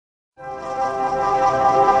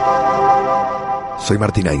soy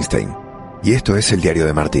Martín Einstein y esto es el diario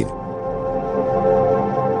de Martín.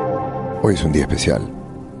 Hoy es un día especial,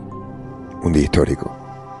 un día histórico,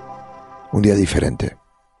 un día diferente,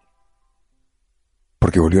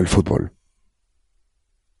 porque volvió el fútbol,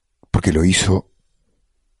 porque lo hizo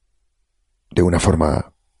de una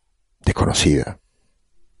forma desconocida,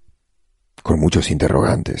 con muchos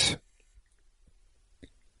interrogantes,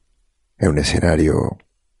 en un escenario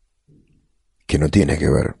que no tiene que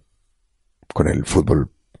ver con el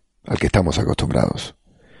fútbol al que estamos acostumbrados.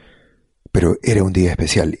 Pero era un día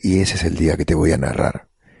especial y ese es el día que te voy a narrar,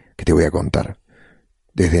 que te voy a contar,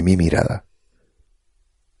 desde mi mirada,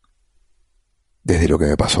 desde lo que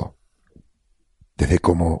me pasó, desde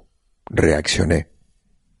cómo reaccioné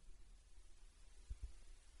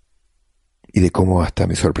y de cómo hasta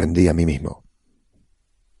me sorprendí a mí mismo.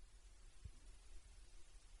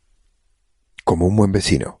 Como un buen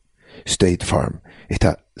vecino, State Farm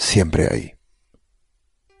está siempre ahí.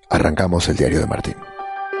 Arrancamos el diario de Martín.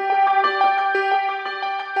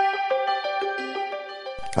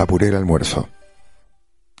 Apuré el almuerzo.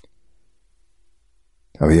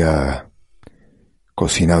 Había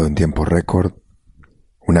cocinado en tiempo récord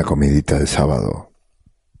una comidita de sábado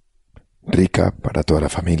rica para toda la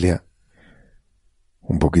familia,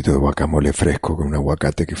 un poquito de guacamole fresco con un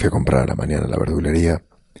aguacate que fui a comprar a la mañana a la verdulería,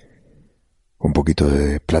 un poquito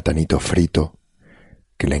de platanito frito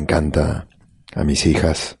que le encanta a mis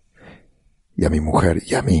hijas y a mi mujer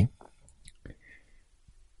y a mí,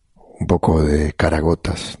 un poco de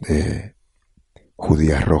caragotas de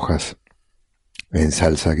judías rojas en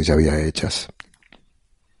salsa que ya había hechas,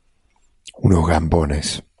 unos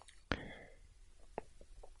gambones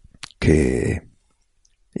que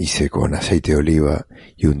hice con aceite de oliva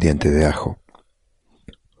y un diente de ajo,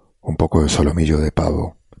 un poco de solomillo de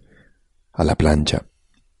pavo a la plancha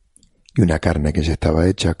y una carne que ya estaba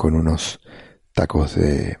hecha con unos tacos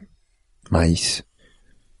de maíz.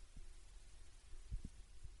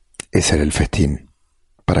 Ese era el festín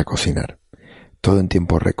para cocinar, todo en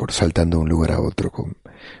tiempo récord, saltando de un lugar a otro con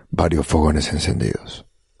varios fogones encendidos.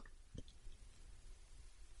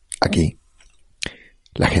 Aquí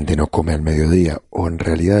la gente no come al mediodía, o en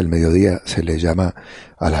realidad el mediodía se le llama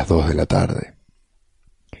a las 2 de la tarde.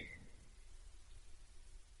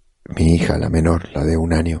 Mi hija, la menor, la de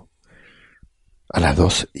 1 año, a las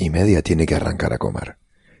 2:30 tiene que arrancar a comer.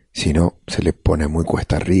 Si no, se le pone muy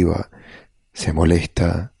cuesta arriba, se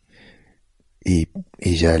molesta y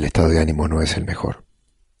ya el estado de ánimo no es el mejor.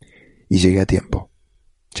 Y llegué a tiempo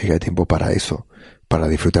para eso, para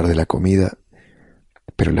disfrutar de la comida,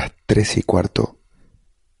 pero a las 3:15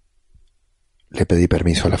 le pedí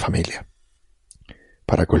permiso a la familia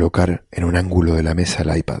para colocar en un ángulo de la mesa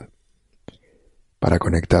el iPad, para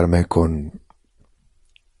conectarme con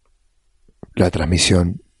la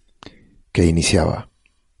transmisión que iniciaba,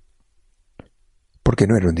 porque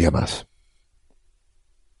no era un día más,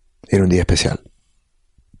 era un día especial,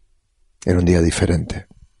 era un día diferente,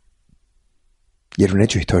 y era un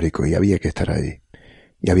hecho histórico y había que estar ahí,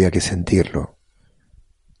 y había que sentirlo,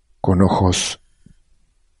 con ojos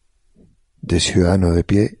de ciudadano de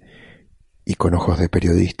pie y con ojos de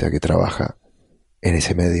periodista que trabaja en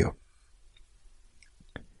ese medio.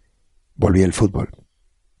 Volví al fútbol.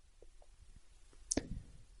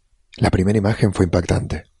 La primera imagen fue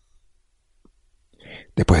impactante.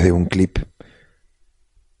 Después de un clip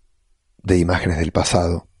de imágenes del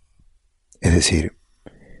pasado, es decir,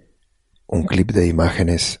 un clip de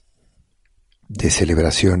imágenes de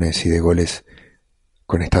celebraciones y de goles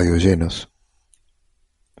con estadios llenos,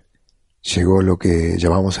 llegó lo que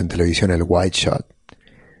llamamos en televisión el wide shot.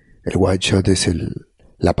 El wide shot es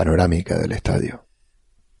la panorámica del estadio.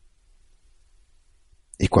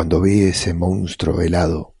 Y cuando vi ese monstruo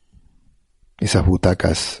helado, esas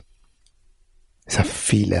butacas, esas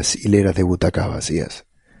filas, hileras de butacas vacías,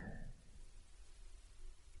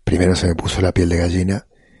 primero se me puso la piel de gallina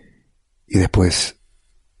y después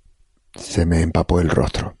se me empapó el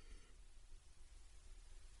rostro.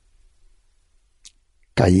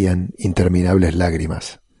 Caían interminables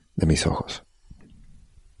lágrimas de mis ojos.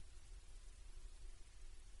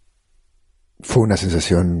 Fue una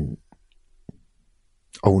sensación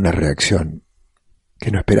o una reacción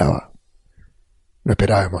que no esperaba. No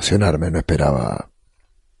esperaba emocionarme, no esperaba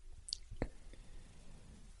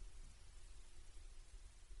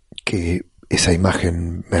que esa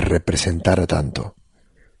imagen me representara tanto,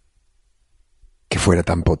 que fuera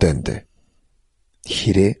tan potente.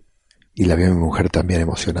 Giré y la vi a mi mujer también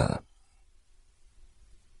emocionada.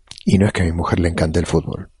 Y no es que a mi mujer le encante el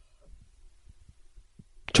fútbol.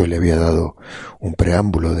 Yo le había dado un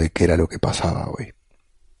preámbulo de qué era lo que pasaba hoy,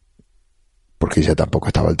 porque ella tampoco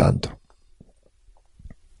estaba al tanto.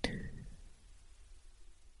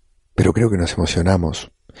 creo que nos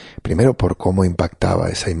emocionamos, primero por cómo impactaba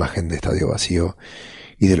esa imagen de estadio vacío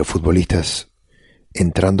y de los futbolistas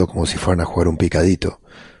entrando como si fueran a jugar un picadito.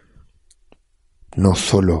 No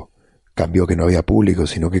solo cambió que no había público,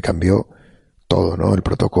 sino que cambió todo, ¿no? El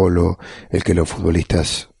protocolo, el que los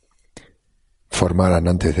futbolistas formaran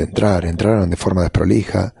antes de entrar, entraran de forma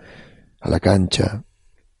desprolija a la cancha,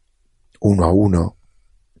 uno a uno,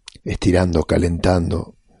 estirando,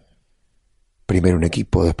 calentando, primero un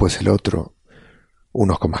equipo, después el otro,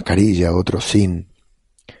 unos con mascarilla, otros sin.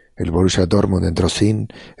 El Borussia Dortmund entró sin,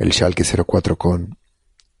 el Schalke 04 con.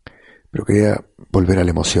 Pero quería volver a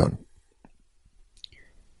la emoción.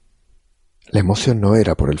 La emoción no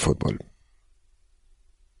era por el fútbol.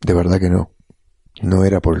 De verdad que no. No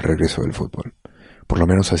era por el regreso del fútbol. Por lo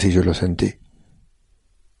menos así yo lo sentí.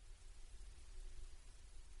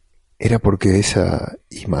 Era porque esa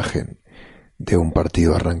imagen de un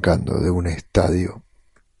partido arrancando, de un estadio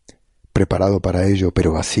preparado para ello,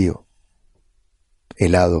 pero vacío,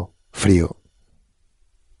 helado, frío,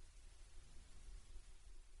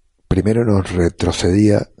 primero nos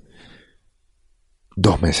retrocedía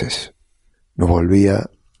 2 meses. Nos volvía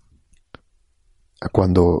a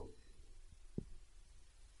cuando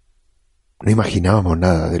no imaginábamos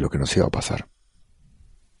nada de lo que nos iba a pasar.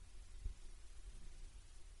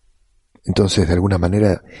 Entonces, de alguna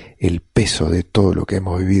manera, el peso de todo lo que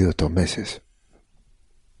hemos vivido estos meses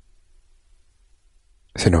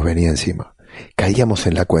se nos venía encima. Caíamos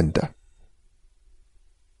en la cuenta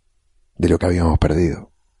de lo que habíamos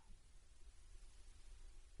perdido,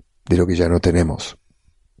 de lo que ya no tenemos,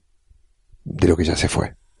 de lo que ya se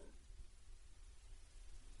fue.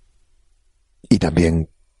 Y también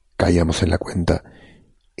caíamos en la cuenta,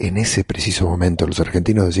 en ese preciso momento, los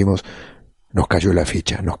argentinos decimos, nos cayó la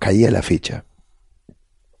ficha, nos caía la ficha.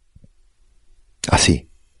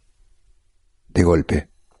 Así, de golpe,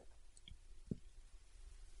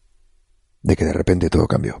 de que de repente todo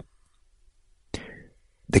cambió.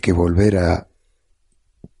 De que volver a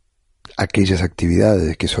aquellas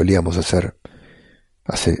actividades que solíamos hacer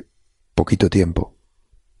hace poquito tiempo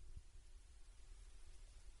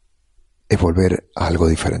es volver a algo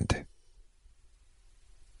diferente.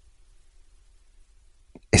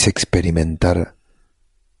 Es experimentar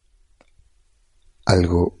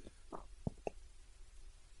algo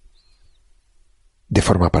de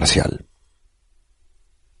forma parcial,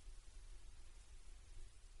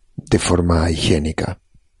 de forma higiénica,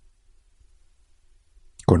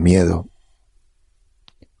 con miedo,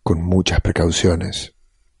 con muchas precauciones,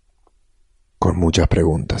 con muchas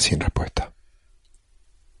preguntas sin respuesta.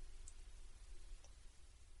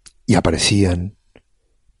 Y aparecían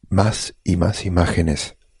más y más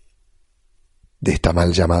imágenes de esta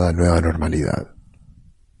mal llamada nueva normalidad.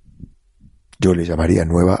 Yo le llamaría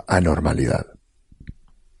nueva anormalidad.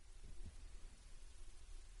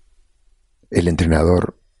 El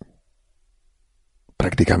entrenador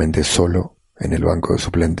prácticamente solo en el banco de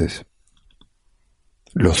suplentes.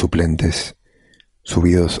 Los suplentes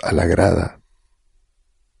subidos a la grada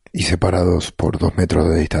y separados por 2 metros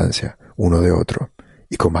de distancia, uno de otro,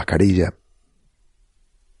 y con mascarilla.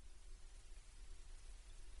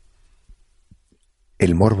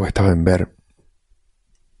 El morbo estaba en ver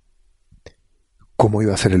cómo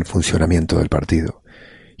iba a ser el funcionamiento del partido.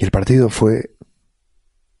 Y el partido fue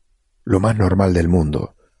lo más normal del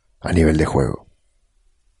mundo a nivel de juego.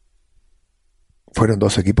 Fueron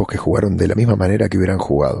 2 equipos que jugaron de la misma manera que hubieran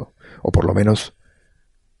jugado, o por lo menos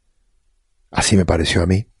así me pareció a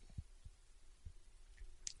mí,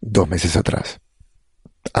 2 meses atrás,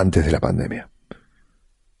 antes de la pandemia.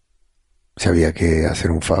 Si había que hacer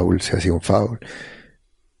un foul, se hacía un foul.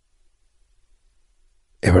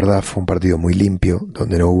 Es verdad, fue un partido muy limpio,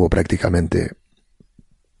 donde no hubo prácticamente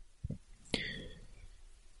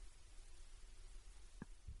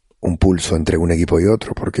un pulso entre un equipo y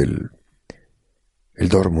otro, porque el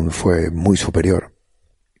Dortmund fue muy superior.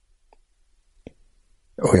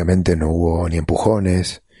 Obviamente no hubo ni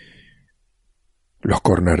empujones, los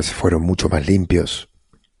corners fueron mucho más limpios,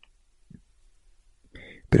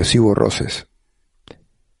 pero sí hubo roces,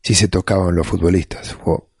 sí se tocaban los futbolistas.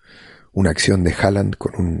 Hubo una acción de Haaland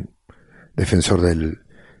con un defensor del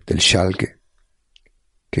Schalke,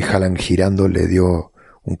 que Haaland girando le dio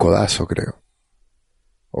un codazo, creo,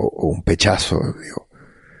 o un pechazo, digo,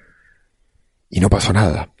 y no pasó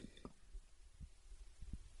nada.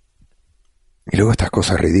 Y luego estas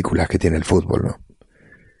cosas ridículas que tiene el fútbol, ¿no?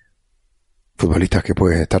 Futbolistas que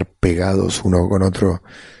pueden estar pegados uno con otro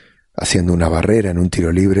haciendo una barrera en un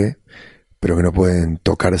tiro libre, pero que no pueden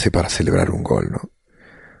tocarse para celebrar un gol, ¿no?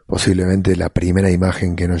 Posiblemente la primera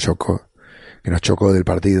imagen que nos chocó del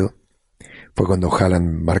partido fue cuando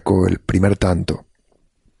Haaland marcó el primer tanto.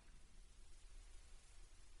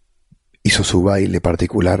 Hizo su baile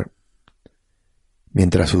particular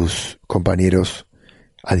mientras sus compañeros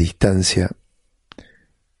a distancia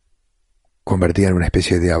convertían una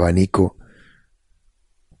especie de abanico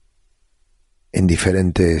en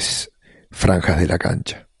diferentes franjas de la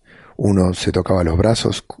cancha. Uno se tocaba los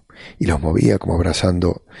brazos y los movía como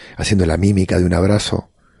abrazando, haciendo la mímica de un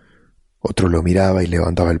abrazo. Otro lo miraba y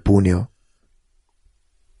levantaba el puño.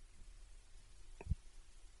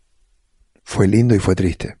 Fue lindo y fue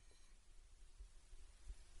triste.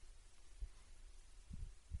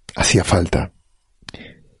 Hacía falta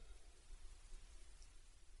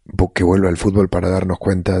que vuelva el fútbol para darnos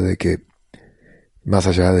cuenta de que, más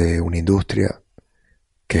allá de una industria,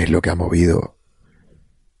 que es lo que ha movido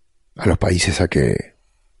a los países a que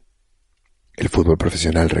el fútbol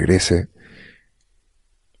profesional regrese,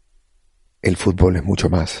 el fútbol es mucho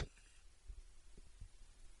más.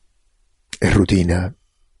 Es rutina,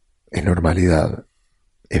 es normalidad,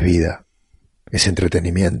 es vida, es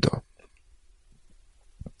entretenimiento,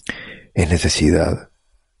 es necesidad.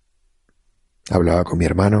 Hablaba con mi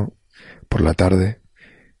hermano por la tarde,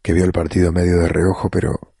 que vio el partido medio de reojo,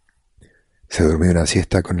 pero se durmió una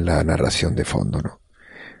siesta con la narración de fondo, ¿no?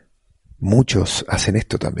 Muchos hacen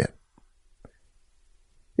esto también.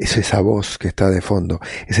 Es esa voz que está de fondo,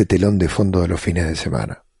 ese telón de fondo de los fines de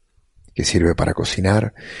semana, que sirve para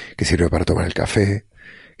cocinar, que sirve para tomar el café,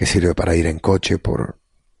 que sirve para ir en coche por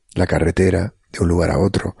la carretera de un lugar a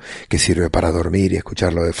otro, que sirve para dormir y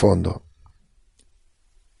escucharlo de fondo.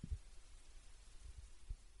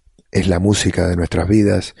 Es la música de nuestras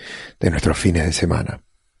vidas, de nuestros fines de semana.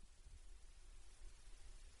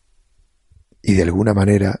 Y de alguna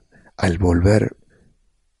manera, al volver,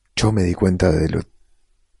 yo me di cuenta de lo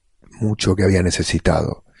mucho que había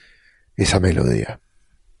necesitado esa melodía,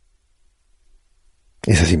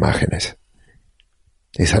 esas imágenes,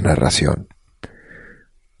 esa narración,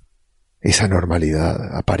 esa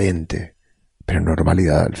normalidad aparente, pero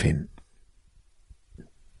normalidad al fin.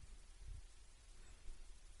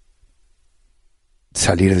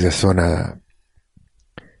 Salir de esa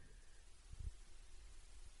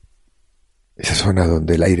zona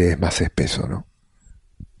donde el aire es más espeso, ¿no?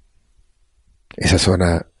 Esa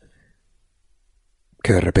zona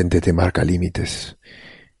que de repente te marca límites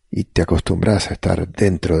y te acostumbras a estar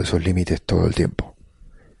dentro de esos límites todo el tiempo.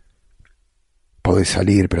 Podés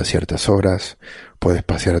salir, pero a ciertas horas, podés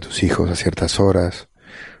pasear a tus hijos a ciertas horas,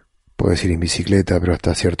 podés ir en bicicleta, pero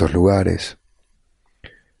hasta ciertos lugares,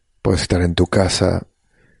 podés estar en tu casa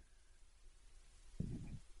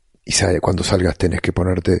y cuando salgas tenés que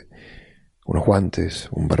ponerte unos guantes,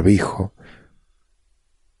 un barbijo,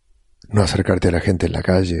 no acercarte a la gente en la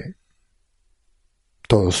calle.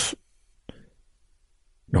 Todos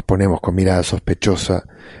nos ponemos con mirada sospechosa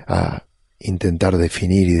a intentar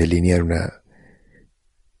definir y delinear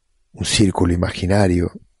un círculo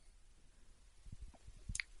imaginario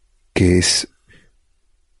que es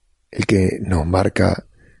el que nos marca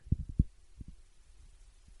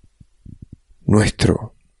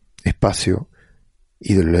nuestro espacio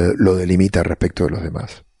y lo delimita respecto de los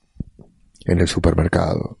demás. En el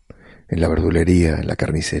supermercado, en la verdulería, en la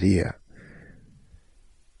carnicería.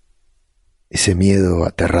 Ese miedo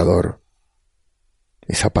aterrador,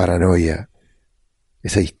 esa paranoia,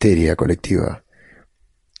 esa histeria colectiva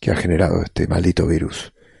que ha generado este maldito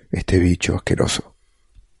virus, este bicho asqueroso.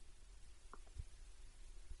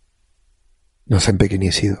 Nos ha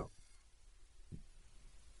empequeñecido.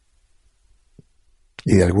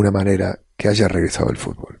 Y de alguna manera que haya regresado el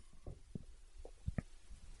fútbol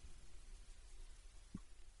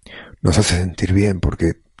nos hace sentir bien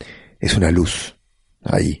porque es una luz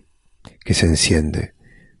ahí que se enciende,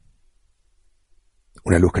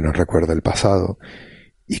 una luz que nos recuerda el pasado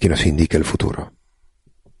y que nos indica el futuro.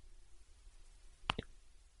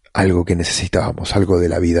 Algo que necesitábamos, algo de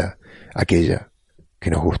la vida aquella que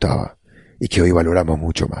nos gustaba y que hoy valoramos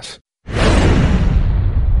mucho más.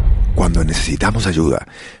 Cuando necesitamos ayuda,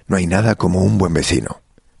 no hay nada como un buen vecino.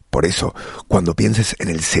 Por eso, cuando pienses en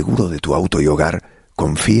el seguro de tu auto y hogar,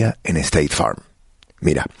 confía en State Farm.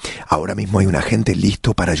 Mira, ahora mismo hay un agente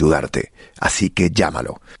listo para ayudarte, así que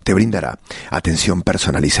llámalo. Te brindará atención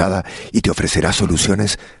personalizada y te ofrecerá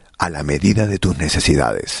soluciones a la medida de tus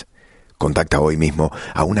necesidades. Contacta hoy mismo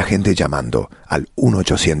a un agente llamando al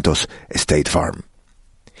 1-800 State Farm.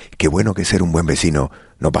 Qué bueno que ser un buen vecino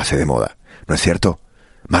no pase de moda, ¿no es cierto?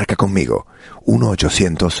 Marca conmigo,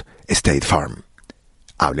 1-800 State Farm.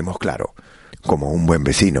 Hablemos claro, como un buen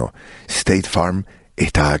vecino, State Farm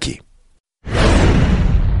está aquí.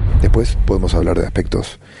 Después podemos hablar de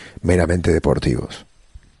aspectos meramente deportivos.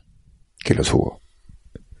 que los hubo.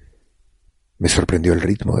 Me sorprendió el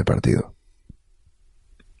ritmo del partido.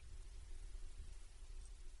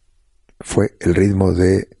 Fue el ritmo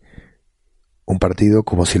de un partido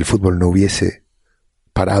como si el fútbol no hubiese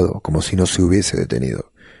parado, como si no se hubiese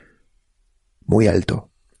detenido. Muy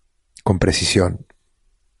alto, con precisión,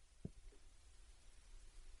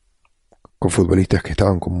 con futbolistas que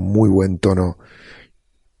estaban con muy buen tono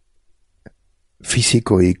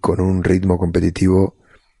físico y con un ritmo competitivo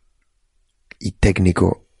y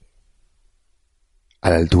técnico a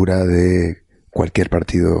la altura de cualquier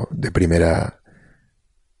partido de primera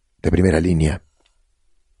línea.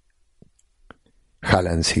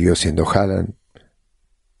 Haaland siguió siendo Haaland.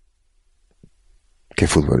 Qué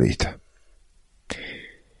futbolista.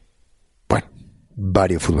 Bueno,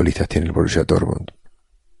 varios futbolistas tiene el Borussia Dortmund,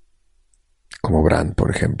 como Brandt, por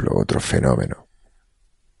ejemplo, otro fenómeno.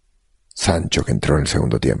 Sancho, que entró en el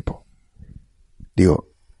segundo tiempo.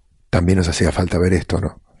 Digo, también nos hacía falta ver esto,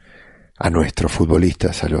 ¿no? A nuestros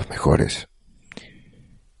futbolistas, a los mejores,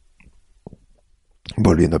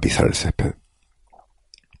 volviendo a pisar el césped.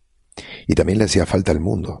 Y también le hacía falta al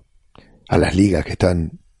mundo, a las ligas que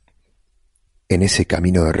están en ese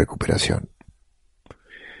camino de recuperación.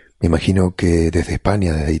 Me imagino que desde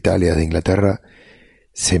España, desde Italia, desde Inglaterra,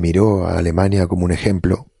 se miró a Alemania como un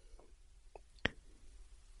ejemplo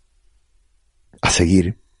a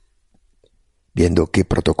seguir, viendo qué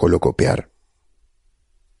protocolo copiar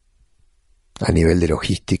a nivel de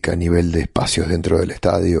logística, a nivel de espacios dentro del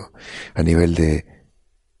estadio, a nivel de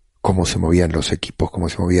cómo se movían los equipos, cómo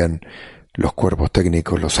se movían los cuerpos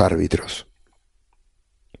técnicos, los árbitros,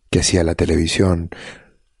 qué hacía la televisión,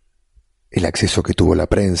 el acceso que tuvo la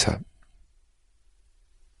prensa.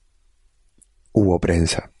 Hubo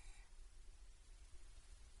prensa,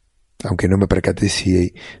 aunque no me percaté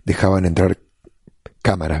si dejaban entrar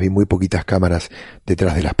cámaras, vi muy poquitas cámaras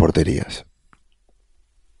detrás de las porterías.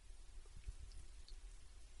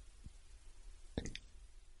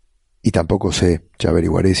 Y tampoco sé, ya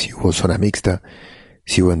averiguaré si hubo zona mixta,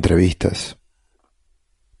 si hubo entrevistas.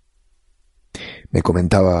 Me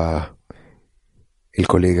comentaba el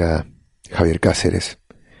colega Javier Cáceres,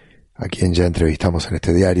 a quien ya entrevistamos en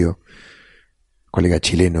este diario, colega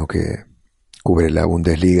chileno que cubre la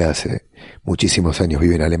Bundesliga hace muchísimos años,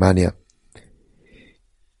 vive en Alemania,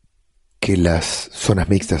 que las zonas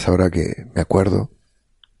mixtas, ahora que me acuerdo,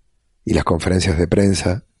 y las conferencias de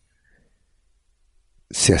prensa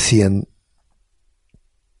se hacían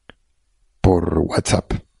por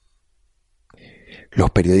WhatsApp.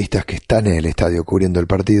 Los periodistas que están en el estadio cubriendo el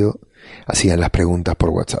partido hacían las preguntas por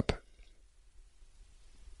WhatsApp.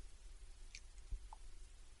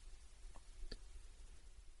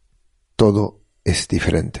 Todo es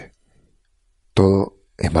diferente. Todo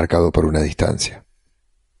es marcado por una distancia.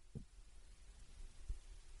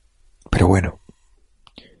 Pero bueno,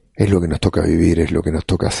 es lo que nos toca vivir, es lo que nos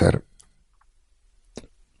toca hacer.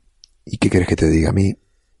 ¿Y qué querés que te diga? A mí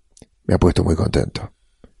me ha puesto muy contento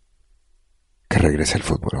que regrese el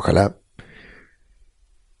fútbol. Ojalá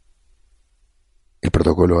el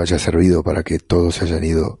protocolo haya servido para que todos se hayan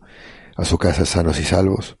ido a su casa sanos y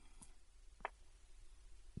salvos.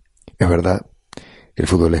 Es verdad que el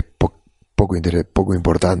fútbol es poco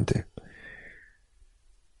importante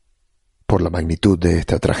por la magnitud de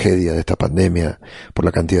esta tragedia, de esta pandemia, por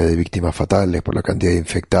la cantidad de víctimas fatales, por la cantidad de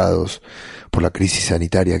infectados, por la crisis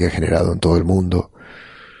sanitaria que ha generado en todo el mundo.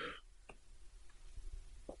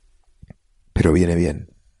 Pero viene bien,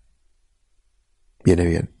 viene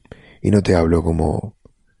bien. Y no te hablo como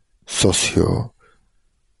socio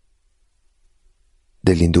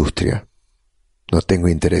de la industria, no tengo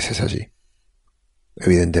intereses allí.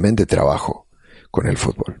 Evidentemente trabajo con el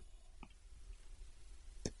fútbol.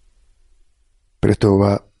 Pero esto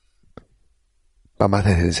va más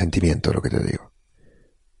desde el sentimiento, lo que te digo.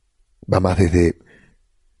 Va más desde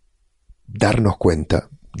darme cuenta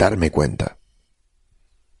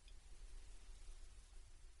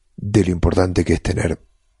de lo importante que es tener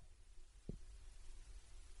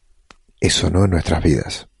eso, ¿no?, en nuestras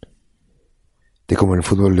vidas. De cómo el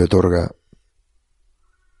fútbol le otorga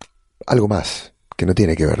algo más, que no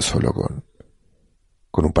tiene que ver solo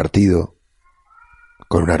con un partido,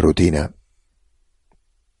 con una rutina,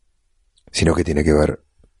 sino que tiene que ver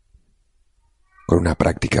con una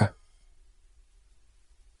práctica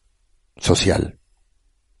social,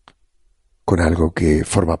 con algo que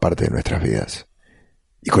forma parte de nuestras vidas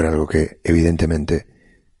y con algo que evidentemente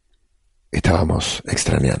estábamos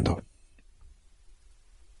extrañando.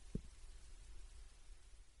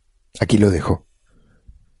 Aquí lo dejo.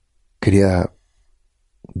 Quería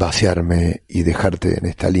vaciarme y dejarte en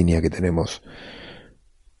esta línea que tenemos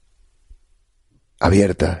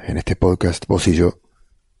abierta en este podcast, vos y yo,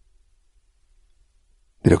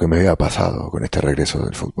 de lo que me había pasado con este regreso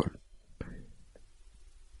del fútbol.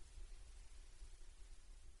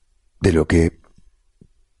 De lo que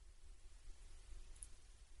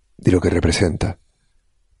representa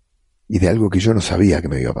y de algo que yo no sabía que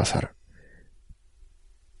me iba a pasar.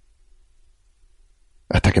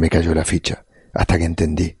 Hasta que me cayó la ficha, hasta que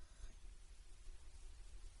entendí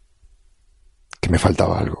que me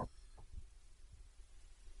faltaba algo.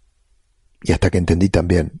 Y hasta que entendí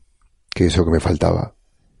también que eso que me faltaba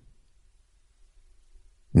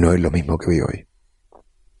no es lo mismo que vi hoy.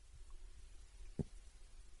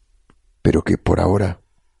 Pero que por ahora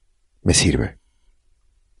me sirve,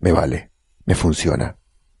 me vale, me funciona.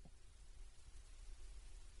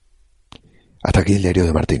 Hasta aquí el diario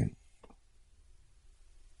de Martín.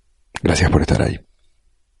 Gracias por estar ahí.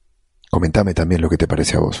 Comentame también lo que te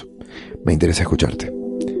parece a vos. Me interesa escucharte.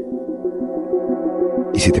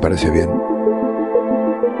 Y si te parece bien,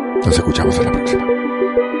 nos escuchamos en la próxima.